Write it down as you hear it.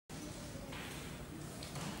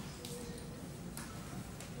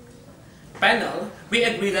panel, we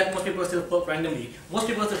agree that most people still vote randomly. Most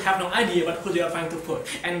people still have no idea about who they are trying to vote.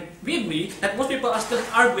 And we agree that most people are still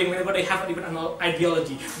arguing whenever they have even an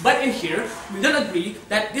ideology. But in here, we don't agree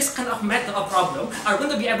that this kind of matter or problem are going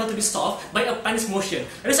to be able to be solved by a Spanish motion.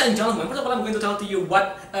 Ladies and gentlemen, first of all, I'm going to tell to you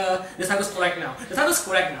what the status quo right now. The status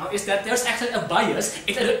quo right now is that there's actually a bias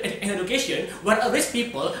in education where rich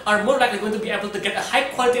people are more likely going to be able to get a high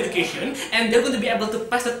quality education, and they're going to be able to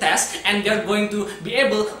pass the test, and they're going to be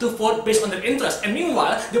able to vote based on their interest. And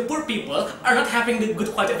meanwhile, the poor people are not having the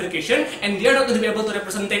good quality education, and they're not going to be able to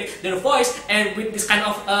represent their voice and with this kind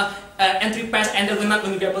of entry pass, and they're not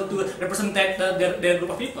going to be able to represent their group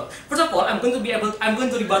of people. First of all, I'm going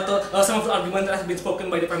to rebuttal some of the arguments that have been spoken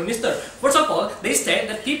by the Prime Minister. First of all, they say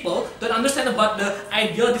that people don't understand about the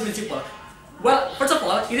ideology principle. Well, first of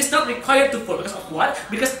all, it is not required to vote. Because of what?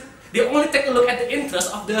 Because they only take a look at the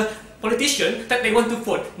interest of the politician that they want to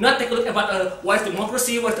vote, not take a look about what is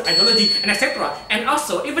democracy, what is the ideology, and etc. And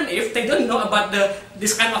also, even if they don't know about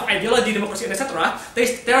this kind of ideology, democracy, and etc.,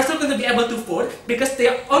 they are still going to be able to vote because they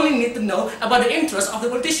only need to know about the interest of the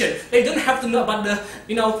politician. They don't have to know about the,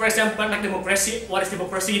 for example, like democracy, what is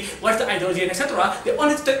the ideology, and etc. They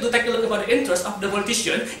only need to take a look about the interest of the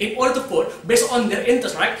politician in order to vote based on their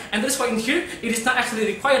interest, right? And that's why in here, it is not actually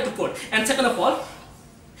required to vote. And second of all,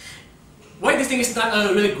 why this thing is not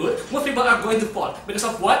really good? Most people are going to vote. Because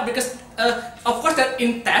of what? Because of course that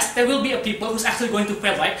in test there will be a people who's actually going to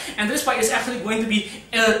fail, right? And this is why it's actually going to be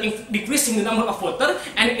decreasing the number of voters,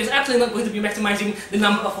 and it's actually not going to be maximizing the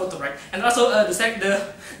number of voters, right? And also the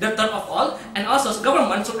third of all, and also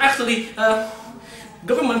government should actually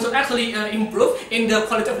improve in the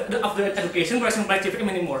quality of the education, for example, scientific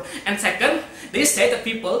anymore. And second, they say that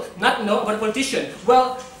people not know about politician.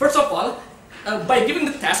 Well, first of all, by giving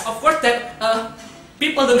the test, of course that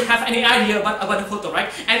people don't have any idea about the voter, right?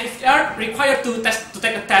 And if they are required to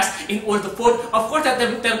take a test in order to vote, of course that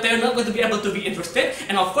they're not going to be able to be interested,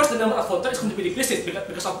 and of course the number of voters is going to be decreased.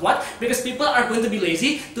 Because of what? Because people are going to be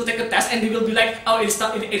lazy to take a test, and they will be like, oh, it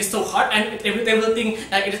is so hard, and they will think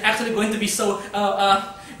it is actually going to be so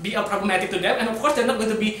problematic to them, and of course they're not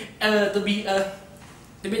going to be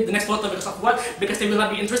the next voter. Because of what? Because they will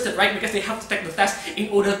not be interested, right? Because they have to take the test in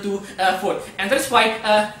order to vote. And that's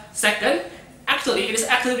why, second, actually, it is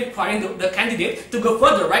actually requiring the candidate to go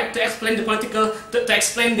further, right? To explain the to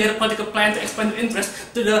explain their political plan, to explain their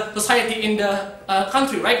interest to the society in the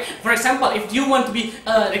country, right? For example, if you want to be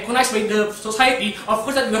recognized by the society, of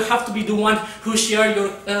course that you have to be the one who share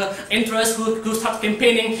your interests, who start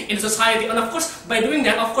campaigning in the society, and of course by doing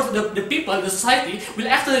that, of course the people, the society will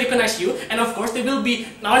actually recognize you, and of course they will be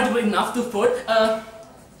knowledgeable enough to vote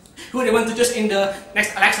who they want to choose in the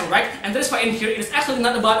next election, right? And that's why in here it is actually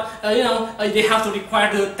not about they have to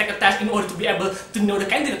require to take a test in order to be able to know the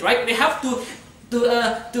candidate, right? They have to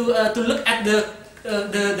look at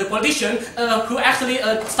the politician who actually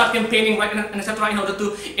start campaigning, right, and etc. in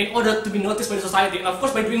order to be noticed by the society. And of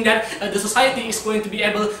course by doing that, the society is going to be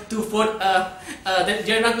able to vote.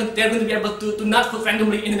 They're going to be able to not vote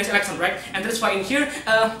randomly in the next election, right? And that's why in here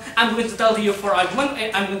I'm going to tell to you for argument.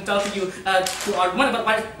 I'm going to tell to you to argument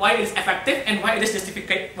about why it is effective and why it is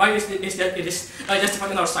justified. Why it is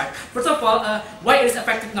justified on our side. First of all, why it is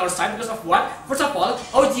effective on our side? Because of what? First of all,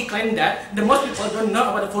 OG claimed that the most people don't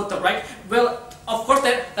know about the voter, right? Well, of course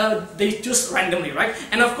that they choose randomly, right?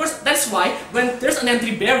 And of course that's why when there's an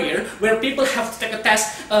entry barrier where people have to take a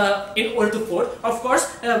test in order to vote, of course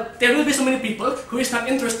there will be so many people who is not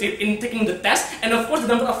interested in taking the test, and of course the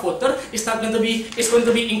number of voters is going to be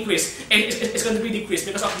increased. It's going to be decreased.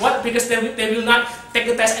 Because of what? Because they will not take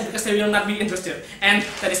the test, and because they will not be interested. And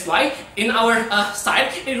that is why in our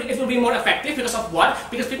side it will be more effective. Because of what?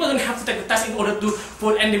 Because people don't have to take the test in order to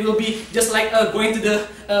vote, and they will be just like going to the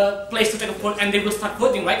place to take a vote, and they will start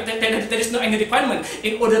voting, right? There is no any requirement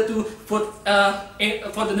in order to vote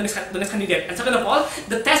for the next candidate. And second of all,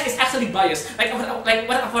 the test is actually biased. Like what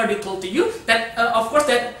I've already told to you, that of course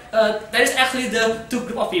that there is actually the two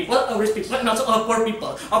group of people, rich people and also poor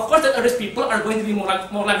people. Of course that rich people are going to be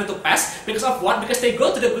more likely to pass. Because of what? Because they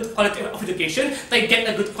go to the good quality of education, they get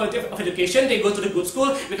a good quality of education, they go to the good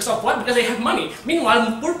school. Because of what? Because they have money.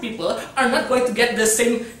 Meanwhile, poor people are not going to get the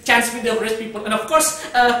same chance with the rich people. And of course,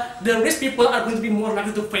 the rich people are going to be more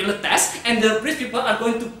likely to fail the test, and the rich people are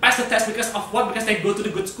going to pass the test. Because of what? Because they go to the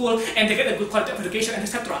good school and they get a good quality of education, and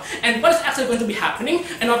etc. And what is actually going to be happening?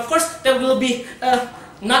 And of course, there will be the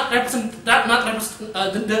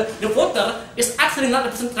voter is actually not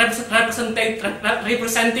representing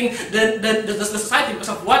the society. Because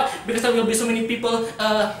of what? Because there will be so many people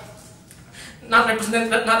not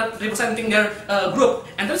representing their group,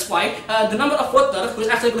 and that's why the number of voters who is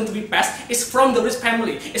actually going to be passed is from the rich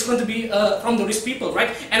family. It's going to be from the rich people,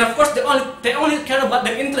 right? And of course, they only care about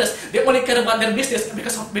their interest. They only care about their business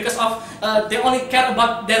because of they only care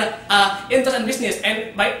about their interest and business,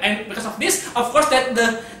 and because of this, of course, that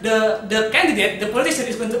the candidate, the politician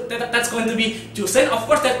is that's going to be chosen. Of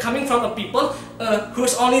course, that coming from a people who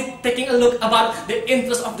is only taking a look about the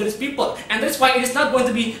interest of these people, and that's why it is not going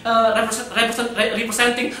to be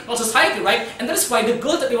representing our society, right? And that's why the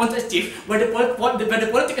goal that they want to achieve, where the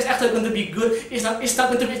politics is actually going to be good, is not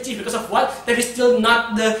going to be achieved because of what? That is still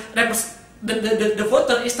not the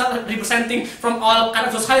voter is not representing from all kind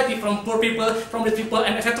of society, from poor people, from rich people,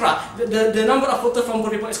 and etc. The number of voters from poor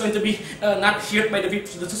people is going to be not shared by the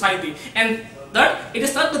society. And third, it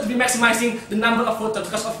is not going to be maximizing the number of voters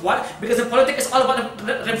because of what? Because the politics is all about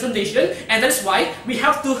representation, and that's why we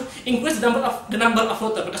have to increase the number of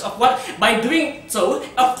voters. Because of what? By doing so,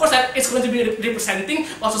 of course, that it's going to be representing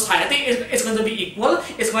our society. It's going to be equal.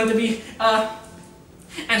 It's going to be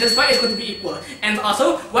and that's why it's going to be equal. And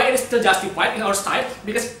also why it is still justified in our side,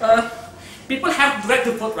 because people have the right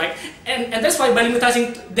to vote, right? And that's why by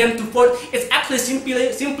limiting them to vote, it's actually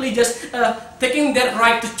simply just taking their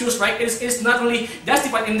right to choose, right? It's not really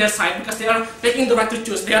justified in their side, because they are taking the right to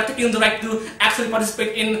choose. They are taking the right to actually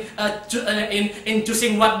participate in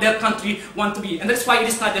choosing what their country want to be, and that's why it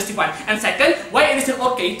is not justified. And second, why it is still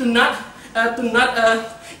okay to not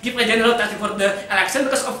give a general test for the election,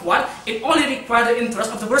 because of what? It only requires the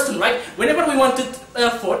interest of the person, right? Whenever we want to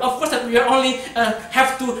vote, of course that we are only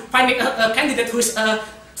have to find a candidate who is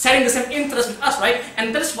sharing the same interest with us, right? And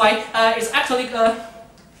that's why it's actually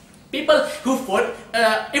people who vote,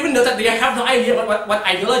 even though that they have no idea about what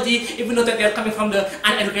ideology, even though that they are coming from the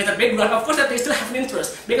uneducated background, of course that they still have an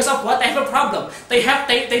interest, because of what? They have a problem. They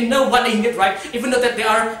know what they need, right? Even though that they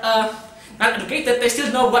are not educated, they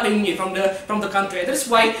still know what they need from the country. And that's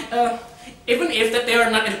why even if that they are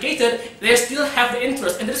not educated, they still have the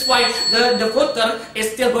interest, and that's why the voter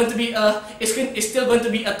is still going to be a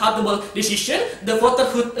accountable decision. The voter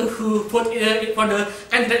who vote for the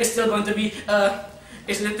candidate is still going to be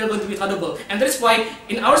accountable. And that's why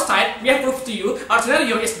in our side we have proved to you our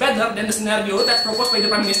scenario is better than the scenario that's proposed by the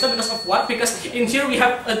Prime Minister. Because of what? Because in here we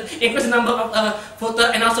have increased the number of voters,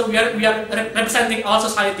 and also we are representing our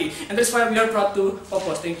society, and that's why we are proud to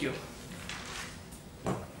propose. Thank you.